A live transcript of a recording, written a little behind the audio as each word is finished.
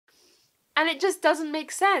And it just doesn't make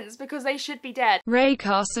sense because they should be dead.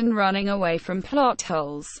 Carson running away from plot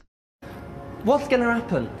holes. What's gonna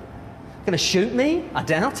happen? Gonna shoot me? I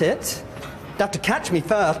doubt it. They have to catch me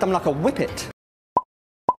first. I'm like a whippet.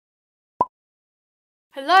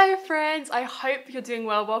 Hello friends, I hope you're doing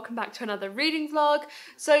well. Welcome back to another reading vlog.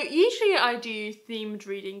 So usually I do themed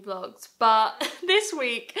reading vlogs, but this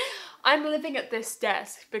week I'm living at this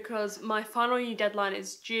desk because my final year deadline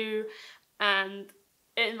is due and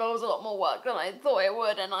it involves a lot more work than I thought it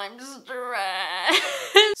would and I'm stressed.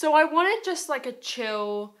 So I wanted just like a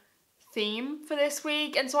chill theme for this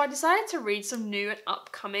week, and so I decided to read some new and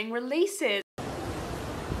upcoming releases.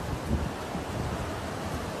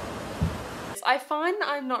 I find that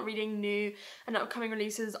I'm not reading new and upcoming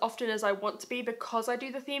releases as often as I want to be because I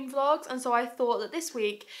do the theme vlogs, and so I thought that this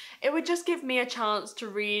week it would just give me a chance to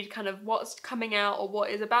read kind of what's coming out or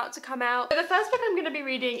what is about to come out. So the first book I'm going to be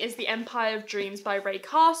reading is The Empire of Dreams by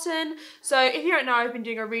Carson. So if you don't know, I've been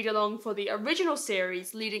doing a read along for the original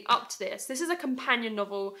series leading up to this. This is a companion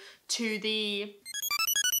novel to the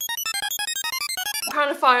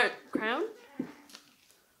Crown?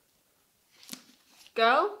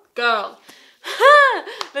 Girl.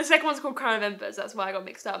 The second one's called Crown of Embers, that's why I got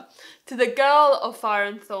mixed up. To the Girl of Fire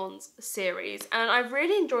and Thorns series, and I've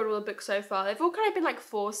really enjoyed all the books so far. They've all kind of been like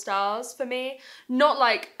 4 stars for me. Not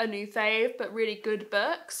like a new fave, but really good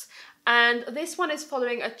books. And this one is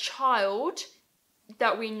following a child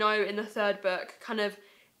that we know in the 3rd book, kind of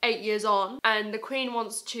 8 years on, and the Queen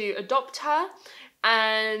wants to adopt her.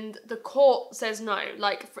 And the court says no,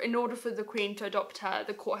 like in order for the Queen to adopt her,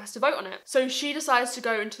 the court has to vote on it. So she decides to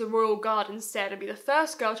go into the Royal Guard instead and be the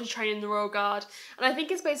first girl to train in the Royal Guard. And I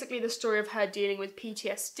think it's basically the story of her dealing with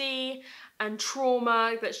PTSD and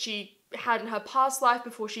trauma that she had in her past life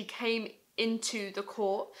before she came into the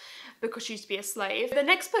court because she used to be a slave. The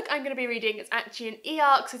next book I'm going to be reading is actually an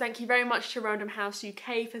e-arc, so thank you very much to Random House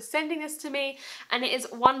UK for sending this to me, and it is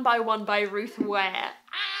One by One by Ruth Ware.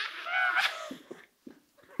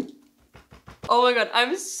 Oh my god,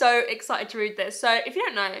 I'm so excited to read this. So if you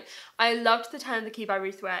don't know, I loved The Turn the Key by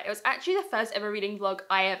Ruth Ware. It was actually the first ever reading vlog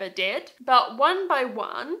I ever did. But One by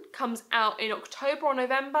One comes out in October or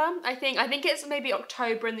November, I think. I think it's maybe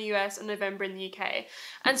October in the US and November in the UK.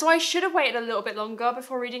 And so I should have waited a little bit longer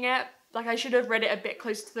before reading it. Like I should have read it a bit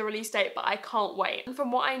closer to the release date, but I can't wait. And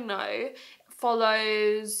from what I know,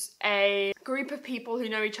 follows a group of people who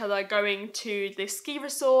know each other going to this ski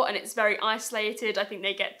resort, and it's very isolated. I think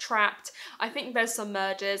they get trapped. I think there's some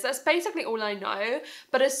murders. That's basically all I know.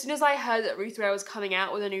 But as soon as I heard that Ruth Ware was coming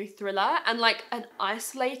out with a new thriller, and like an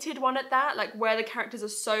isolated one at that, like where the characters are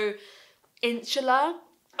so insular,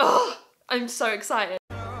 I'm so excited.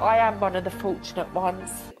 I am one of the fortunate ones.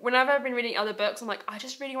 Whenever I've been reading other books, I'm like, I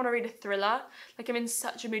just really want to read a thriller. Like I'm in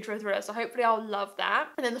such a mood for a thriller, so hopefully I'll love that.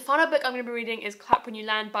 And then the final book I'm going to be reading is Clap When You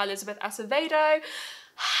Land by Acevedo.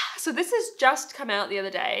 So this has just come out the other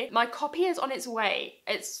day. My copy is on its way.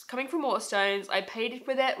 It's coming from Waterstones. I paid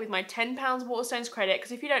with it with my £10 Waterstones credit,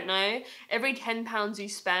 because if you don't know, every £10 you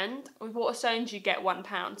spend with Waterstones, you get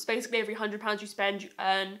 £1. So basically every £100 you spend, you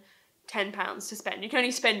earn £10 to spend. You can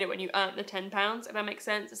only spend it when you earn the £10, if that makes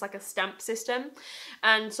sense. It's like a stamp system.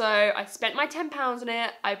 And so I spent my £10 on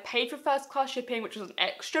it. I paid for first class shipping, which was an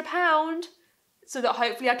extra £1, so that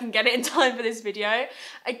hopefully I can get it in time for this video.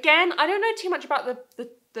 Again, I don't know too much about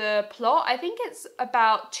the plot. I think it's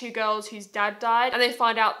about 2 girls whose dad died and they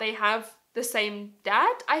find out they have the same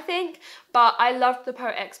dad, I think. But I loved The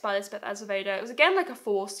Poet X by Acevedo. It was again like a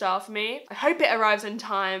 4-star for me. I hope it arrives in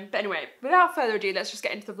time. But anyway, without further ado, let's just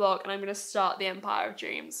get into the vlog, and I'm gonna start The Empire of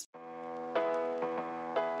Dreams.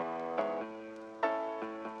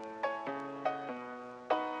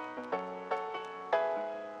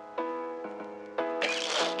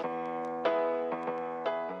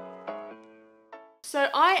 So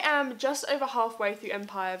I am just over halfway through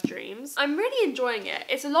Empire of Dreams. I'm really enjoying it.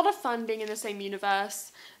 It's a lot of fun being in the same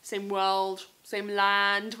universe, same world, same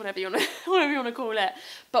land, whatever you want to call it,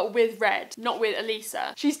 but with Red, not with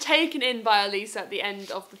Elisa. She's taken in by Elisa at the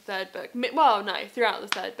end of the 3rd book. Well, no, throughout the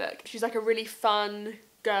 3rd book. She's like a really fun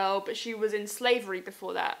girl, but she was in slavery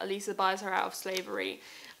before that. Elisa buys her out of slavery,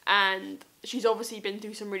 and she's obviously been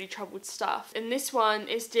through some really troubled stuff. And this one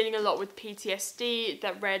is dealing a lot with PTSD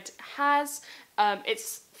that Red has.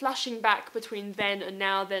 It's flashing back between then and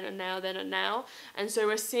now, then and now, then and now. And so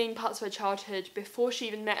we're seeing parts of her childhood before she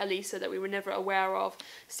even met Elisa that we were never aware of.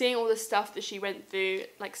 Seeing all the stuff that she went through,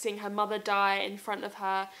 like seeing her mother die in front of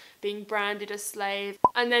her, being branded a slave.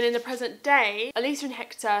 And then in the present day, Elisa and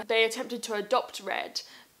Hector, they attempted to adopt Red,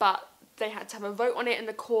 but they had to have a vote on it in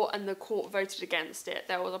the court, and the court voted against it.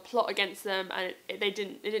 There was a plot against them, and it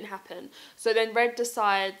didn't happen. So then Red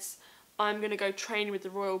decides, I'm going to go train with the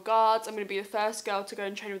Royal Guards. I'm going to be the first girl to go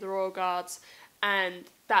and train with the Royal Guards, and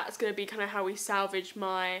that's going to be kind of how we salvage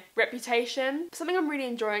my reputation. Something I'm really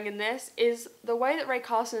enjoying in this is the way that Ray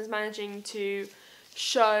Carson is managing to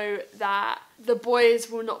show that the boys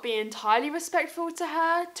will not be entirely respectful to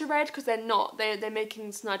her, to Red, because they're not. They're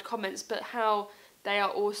making snide comments, but how they are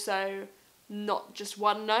also not just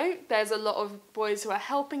one note. There's a lot of boys who are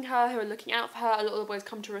helping her, who are looking out for her. A lot of the boys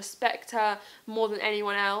come to respect her more than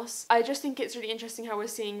anyone else. I just think it's really interesting how we're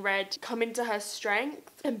seeing Red come into her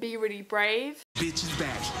strength and be really brave. Bitch is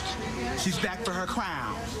back. She's back for her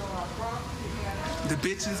crown. The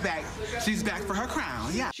bitch is back. She's back for her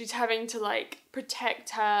crown, yeah. She's having to like protect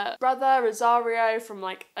her brother Rosario from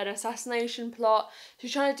like an assassination plot.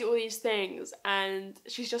 She's trying to do all these things, and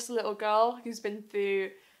she's just a little girl who's been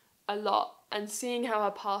through a lot, and seeing how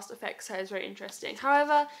her past affects her is very interesting.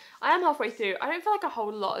 However, I am halfway through. I don't feel like a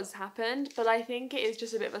whole lot has happened, but I think it is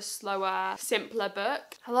just a bit of a slower, simpler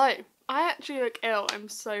book. Hello. I actually look ill. I'm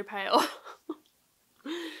so pale.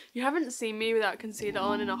 You haven't seen me without concealer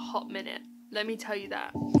on in a hot minute. Let me tell you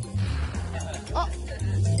that. Oh.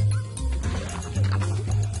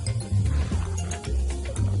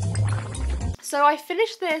 So I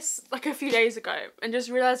finished this like a few days ago and just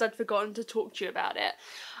realised I'd forgotten to talk to you about it.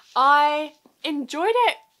 I enjoyed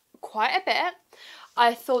it quite a bit.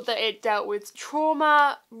 I thought that it dealt with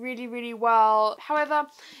trauma really, really well. However,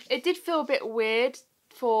 it did feel a bit weird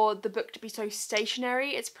for the book to be so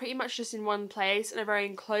stationary. It's pretty much just in one place, and a very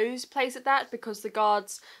enclosed place at that, because the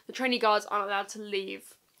trainee guards aren't allowed to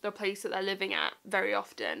leave the place that they're living at very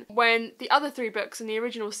often. When the other 3 books in the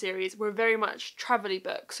original series were very much travel-y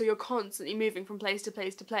books, so you're constantly moving from place to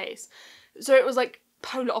place to place. So it was like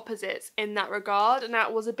polar opposites in that regard, and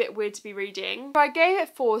that was a bit weird to be reading. I gave it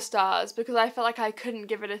 4 stars because I felt like I couldn't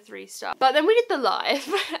give it a 3 star. But then we did the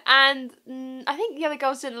live, and I think the other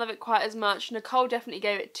girls didn't love it quite as much. Nicole definitely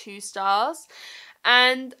gave it 2 stars.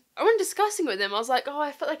 And when discussing with them, I was like, oh,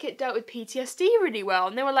 I felt like it dealt with PTSD really well.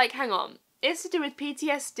 And they were like, hang on, it's to do with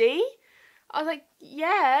PTSD? I was like,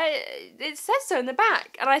 yeah, it says so in the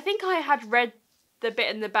back. And I think I had read the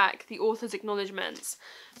bit in the back, the author's acknowledgements,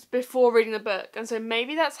 before reading the book, and so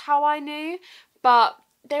maybe that's how I knew. But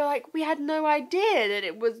they were like, we had no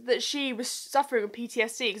idea that she was suffering with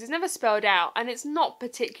PTSD, because it's never spelled out and it's not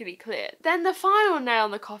particularly clear. Then the final nail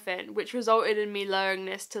in the coffin, which resulted in me lowering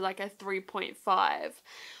this to like a 3.5,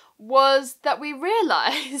 was that we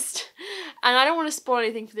realised, and I don't want to spoil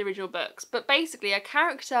anything for the original books, but basically a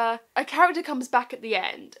character comes back at the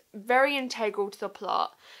end, very integral to the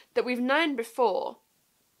plot, that we've known before,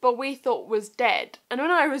 but we thought was dead. And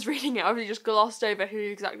when I was reading it, I really just glossed over who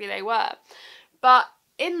exactly they were. But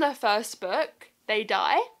in the first book, they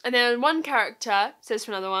die, and then one character says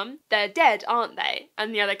to another one, they're dead, aren't they?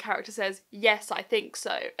 And the other character says, yes, I think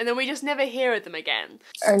so. And then we just never hear of them again.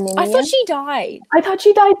 I thought she died. I thought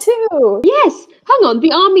she died too. Yes, hang on,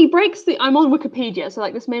 the army breaks the... I'm on Wikipedia, so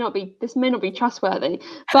like this may not be trustworthy,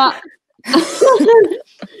 but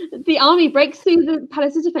the army breaks through the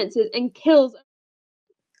palace's defences and kills...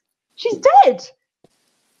 She's dead!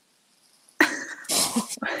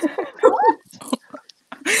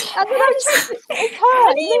 How do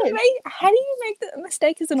you make the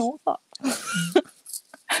mistake as an author?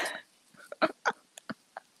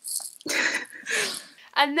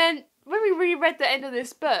 And then when we reread the end of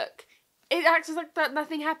this book, it acts as like that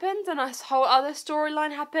nothing happens, and a whole other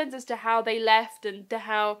storyline happens as to how they left and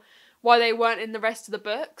to why they weren't in the rest of the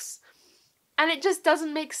books. And it just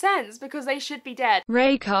doesn't make sense, because they should be dead.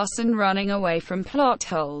 Ray Carson running away from plot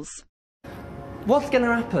holes. What's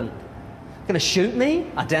gonna happen? Gonna shoot me?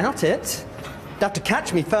 I doubt it. They'd have to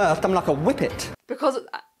catch me first. I'm like a whippet. Because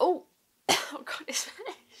oh god,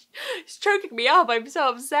 it's choking me up. I'm so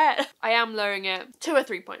upset. I am lowering it to a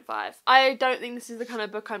 3.5. I don't think this is the kind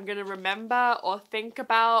of book I'm gonna remember or think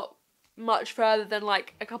about much further than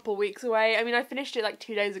like a couple weeks away. I mean, I finished it like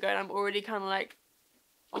 2 days ago, and I'm already kind of like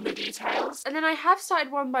on the details. And then I have started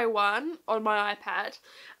One by One on my iPad.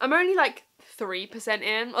 I'm only like 3%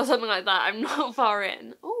 in or something like that. I'm not far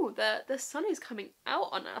in. Oh, the sun is coming out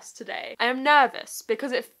on us today. I am nervous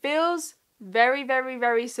because it feels very, very,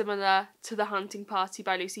 very similar to The Hunting Party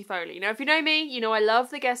by Lucy Foley. Now, if you know me, you know I love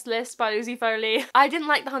The Guest List by Lucy Foley. I didn't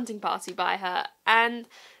like The Hunting Party by her, and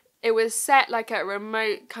it was set like at a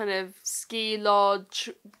remote kind of ski lodge,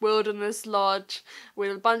 wilderness lodge,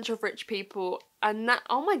 with a bunch of rich people, and that,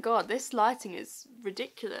 oh my god, this lighting is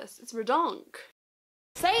ridiculous. It's redonk.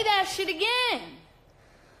 Say that shit again.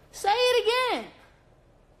 Say it again.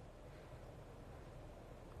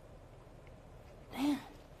 Damn.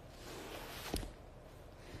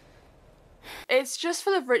 It's just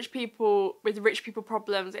full of rich people with rich people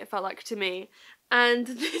problems, it felt like to me. And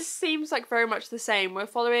this seems like very much the same. We're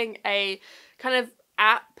following a kind of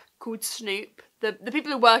app called Snoop. The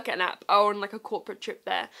people who work at an app are on like a corporate trip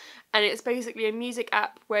there, and it's basically a music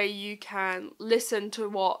app where you can listen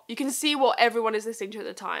to you can see what everyone is listening to at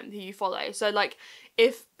the time who you follow. So like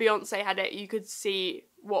if Beyonce had it, you could see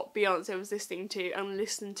what Beyonce was listening to and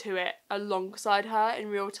listen to it alongside her in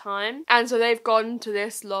real time. And so they've gone to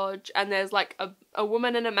this lodge, and there's like a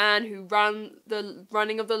woman and a man who run the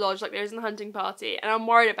running of the lodge like there is in the hunting party, and I'm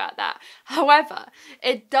worried about that. However,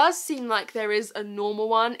 it does seem like there is a normal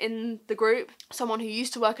one in the group, someone who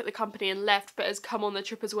used to work at the company and left but has come on the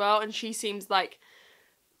trip as well, and she seems like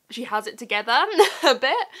she has it together a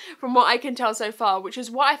bit from what I can tell so far, which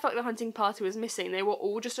is what I felt the hunting party was missing. They were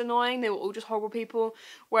all just annoying, they were all just horrible people,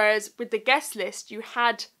 whereas with the guest list you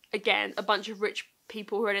had, again, a bunch of rich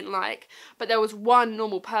people who I didn't like, but there was one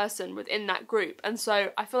normal person within that group, and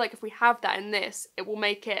so I feel like if we have that in this, it will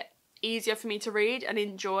make it easier for me to read and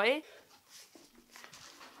enjoy.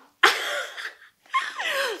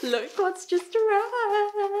 Look what's just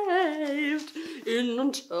arrived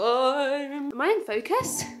in time. Am I in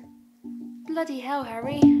focus? Bloody hell,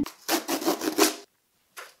 Harry.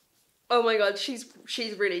 Oh my god, she's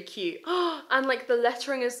really cute. And like the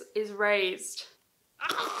lettering is raised.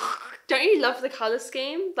 Don't you love the colour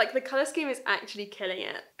scheme? Like the colour scheme is actually killing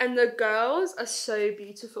it. And the girls are so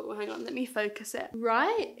beautiful. Hang on, let me focus it.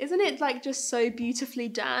 Right? Isn't it like just so beautifully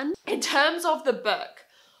done? In terms of the book,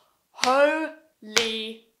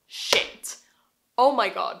 holy shit. Oh my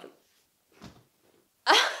god.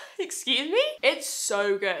 Excuse me? It's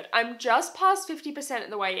so good. I'm just past 50%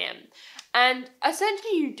 of the way in. And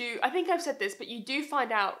essentially you do, I think I've said this, but you do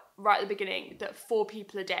find out right at the beginning that 4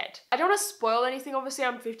 people are dead. I don't want to spoil anything, obviously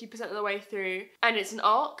I'm 50% of the way through, and it's an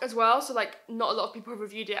arc as well, so like not a lot of people have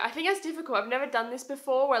reviewed it. I think it's difficult. I've never done this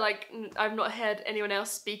before where like I've not heard anyone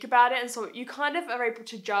else speak about it, and so you kind of are able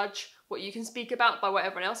to judge what you can speak about by what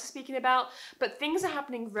everyone else is speaking about, but things are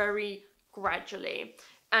happening very gradually,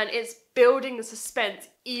 and it's building the suspense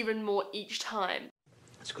even more each time.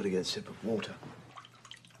 It's got to get a sip of water.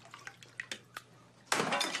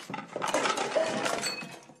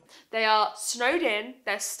 They are snowed in,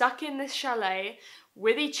 they're stuck in this chalet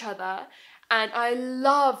with each other, and I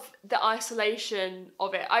love the isolation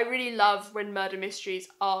of it. I really love when murder mysteries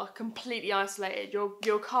are completely isolated.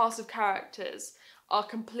 Your cast of characters are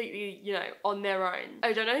completely, you know, on their own.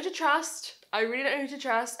 I don't know who to trust. I really don't know who to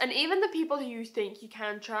trust. And even the people who you think you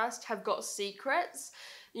can trust have got secrets.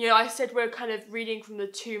 You know, I said we're kind of reading from the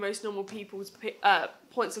 2 most normal people's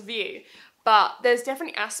points of view, but there's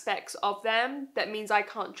definitely aspects of them that means I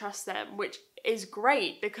can't trust them, which is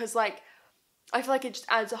great because like, I feel like it just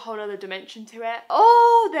adds a whole other dimension to it.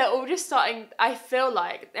 Oh, they're all just starting, I feel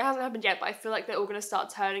like, it hasn't happened yet, but I feel like they're all gonna start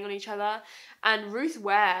turning on each other. And Ruth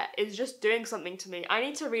Ware is just doing something to me. I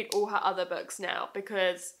need to read all her other books now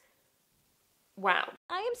because, wow.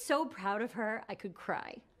 I am so proud of her, I could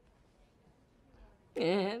cry.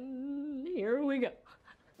 And here we go.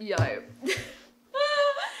 Yo.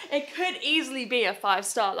 It could easily be a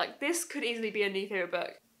 5-star. Like, this could easily be a new favourite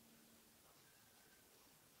book.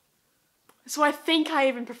 So I think I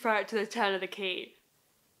even prefer it to The Turn of the Key.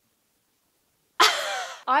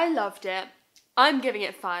 I loved it. I'm giving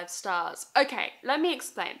it 5 stars. Okay, let me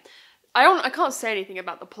explain. I can't say anything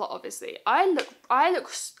about the plot, obviously.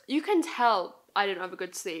 You can tell I didn't have a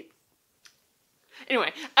good sleep.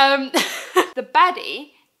 Anyway, the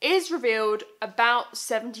baddie is revealed about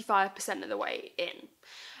 75% of the way in.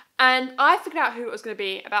 And I figured out who it was going to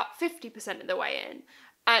be about 50% of the way in.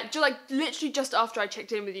 Like literally just after I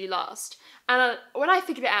checked in with you last. And when I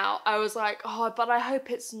figured it out, I was like, oh, but I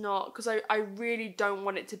hope it's not, because I really don't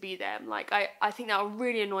want it to be them. Like, I think that would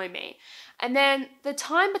really annoy me. And then the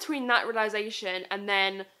time between that realization and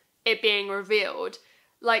then it being revealed,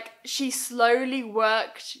 like, she slowly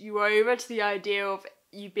worked you over to the idea of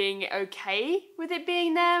you being okay with it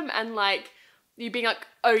being them, and like, you being like,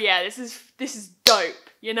 oh yeah, this is dope,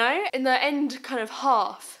 you know? In the end kind of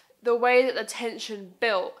half, the way that the tension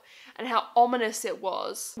built and how ominous it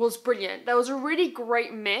was brilliant. There was a really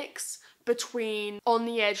great mix between on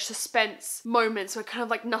the edge suspense moments where kind of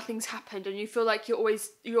like nothing's happened and you feel like you're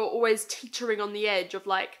always teetering on the edge of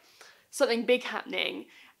like something big happening,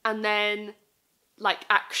 and then like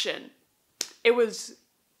action. It was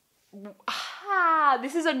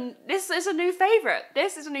this is a new favourite.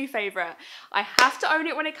 This is a new favourite. I have to own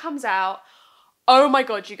it when it comes out. Oh my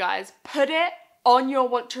god, you guys, put it on your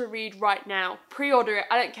want to read right now. Pre-order it.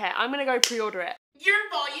 I don't care. I'm gonna go pre-order it. Your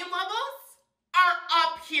volume levels are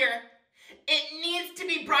up here. It needs to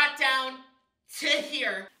be brought down Sit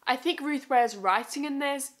here. I think Ruth Ware's writing in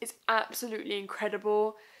this is absolutely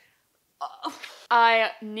incredible.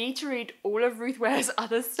 I need to read all of Ruth Ware's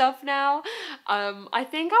other stuff now. I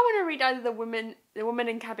think I want to read either The Woman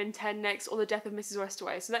in Cabin 10 next or The Death of Mrs.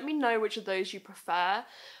 Westaway. So let me know which of those you prefer.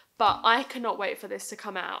 But I cannot wait for this to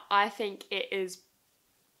come out. I think it is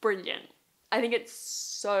brilliant. I think it's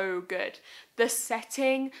so good. The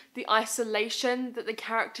setting, the isolation that the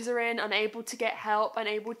characters are in, unable to get help,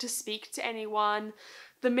 unable to speak to anyone,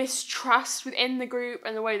 the mistrust within the group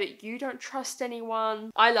and the way that you don't trust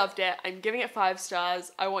anyone. I loved it. I'm giving it 5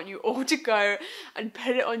 stars. I want you all to go and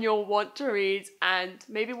put it on your want to read, and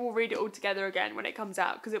maybe we'll read it all together again when it comes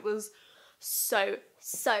out, because it was so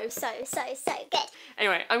good.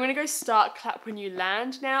 Anyway, I'm gonna go start Clap When You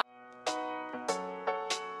Land now.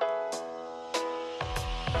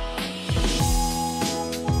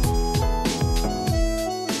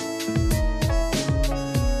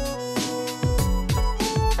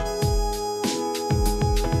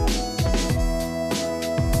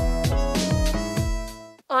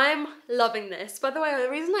 I'm loving this. By the way, the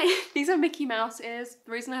reason these are Mickey Mouse ears.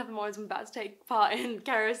 The reason I have them on is I'm about to take part in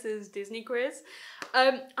Karis's Disney quiz.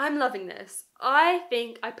 I'm loving this. I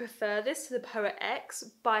think I prefer this to the Poet X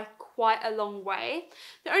by quite a long way.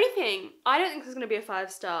 The only thing, I don't think this is going to be a 5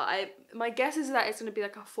 star. My guess is that it's going to be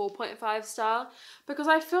like a 4.5 star, because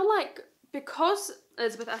I feel like because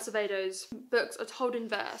Elizabeth Acevedo's books are told in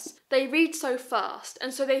verse, they read so fast,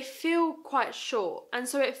 and so they feel quite short, and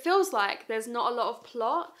so it feels like there's not a lot of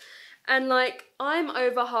plot, and like I'm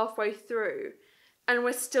over halfway through and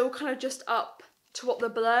we're still kind of just up to what the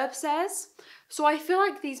blurb says. So I feel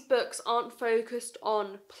like these books aren't focused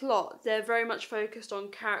on plot, they're very much focused on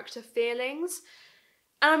character feelings,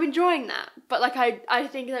 and I'm enjoying that. But like I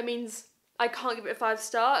think that means I can't give it a 5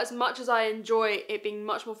 star, as much as I enjoy it being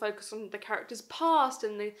much more focused on the character's past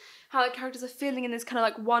and how the characters are feeling in this kind of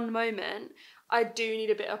like one moment. I do need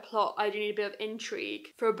a bit of plot, I do need a bit of intrigue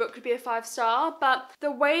for a book to be a 5 star, but the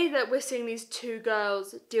way that we're seeing these 2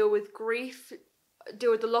 girls deal with grief, deal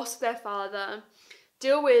with the loss of their father,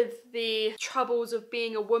 deal with the troubles of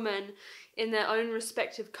being a woman in their own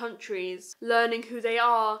respective countries, learning who they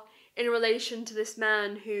are in relation to this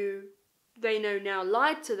man who they know now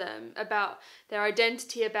lied to them about their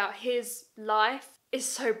identity, about his life, is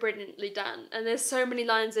so brilliantly done. And there's so many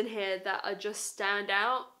lines in here that are just stand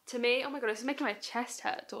out to me. Oh my god, it's making my chest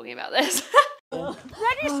hurt talking about this.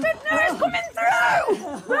 Registered nurse coming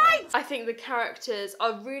through! Right! I think the characters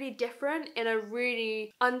are really different in a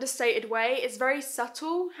really understated way. It's very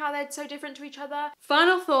subtle how they're so different to each other.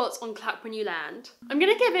 Final thoughts on Clap When You Land. I'm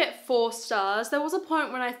gonna give it 4 stars. There was a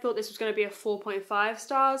point when I thought this was gonna be a 4.5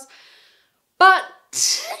 stars. But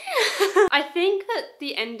I think that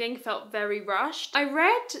the ending felt very rushed. I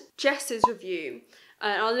read Jess's review,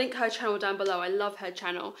 and I'll link her channel down below, I love her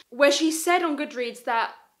channel, where she said on Goodreads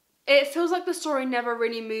that it feels like the story never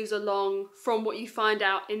really moves along from what you find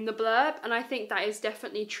out in the blurb, and I think that is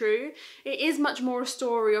definitely true. It is much more a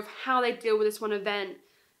story of how they deal with this one event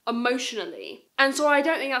emotionally. And so I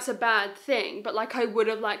don't think that's a bad thing, but like I would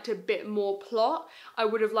have liked a bit more plot. I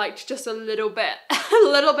would have liked just a little bit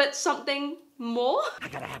something more. I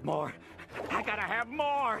gotta have more. I gotta have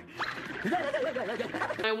more.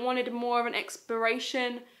 I wanted more of an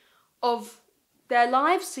exploration of their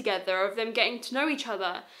lives together, of them getting to know each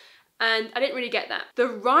other, and I didn't really get that. The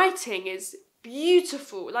writing is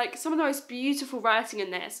beautiful, like some of the most beautiful writing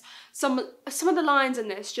in this. Some of the lines in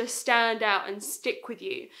this just stand out and stick with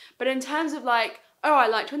you. But in terms of like, oh, I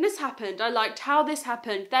liked when this happened, I liked how this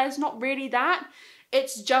happened, there's not really that.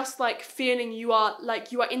 It's just like feeling you are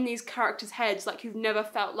in these characters' heads like you've never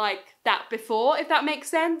felt like that before, if that makes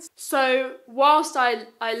sense. So whilst I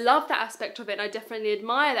love that aspect of it, and I definitely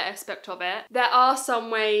admire that aspect of it, there are some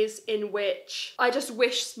ways in which I just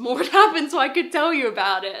wish more had happened so I could tell you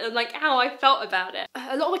about it and like how I felt about it.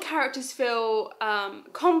 A lot of the characters feel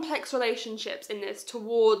complex relationships in this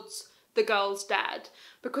towards the girl's dad,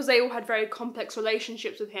 because they all had very complex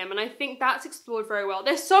relationships with him, and I think that's explored very well.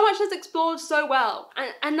 There's so much that's explored so well,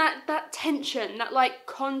 and that tension, that like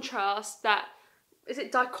contrast, that, is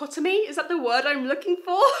it dichotomy? Is that the word I'm looking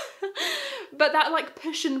for? But that like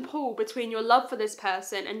push and pull between your love for this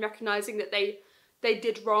person and recognizing that they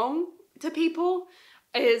did wrong to people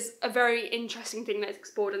is a very interesting thing that's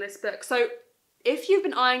explored in this book. So if you've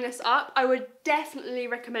been eyeing this up, I would definitely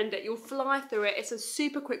recommend it. You'll fly through it. It's a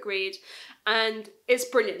super quick read and it's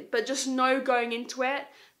brilliant, but just know going into it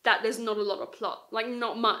that there's not a lot of plot, like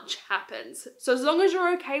not much happens. So as long as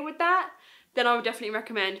you're okay with that, then I would definitely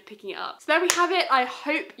recommend picking it up. So there we have it. I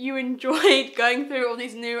hope you enjoyed going through all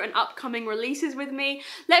these new and upcoming releases with me.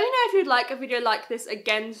 Let me know if you'd like a video like this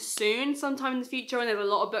again soon, sometime in the future when there's a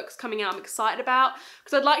lot of books coming out I'm excited about,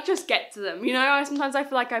 because I'd like to just get to them, you know? Sometimes I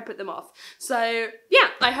feel like I put them off. So yeah,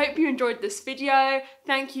 I hope you enjoyed this video.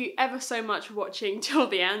 Thank you ever so much for watching till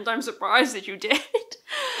the end. I'm surprised that you did.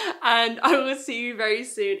 And I will see you very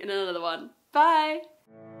soon in another one. Bye!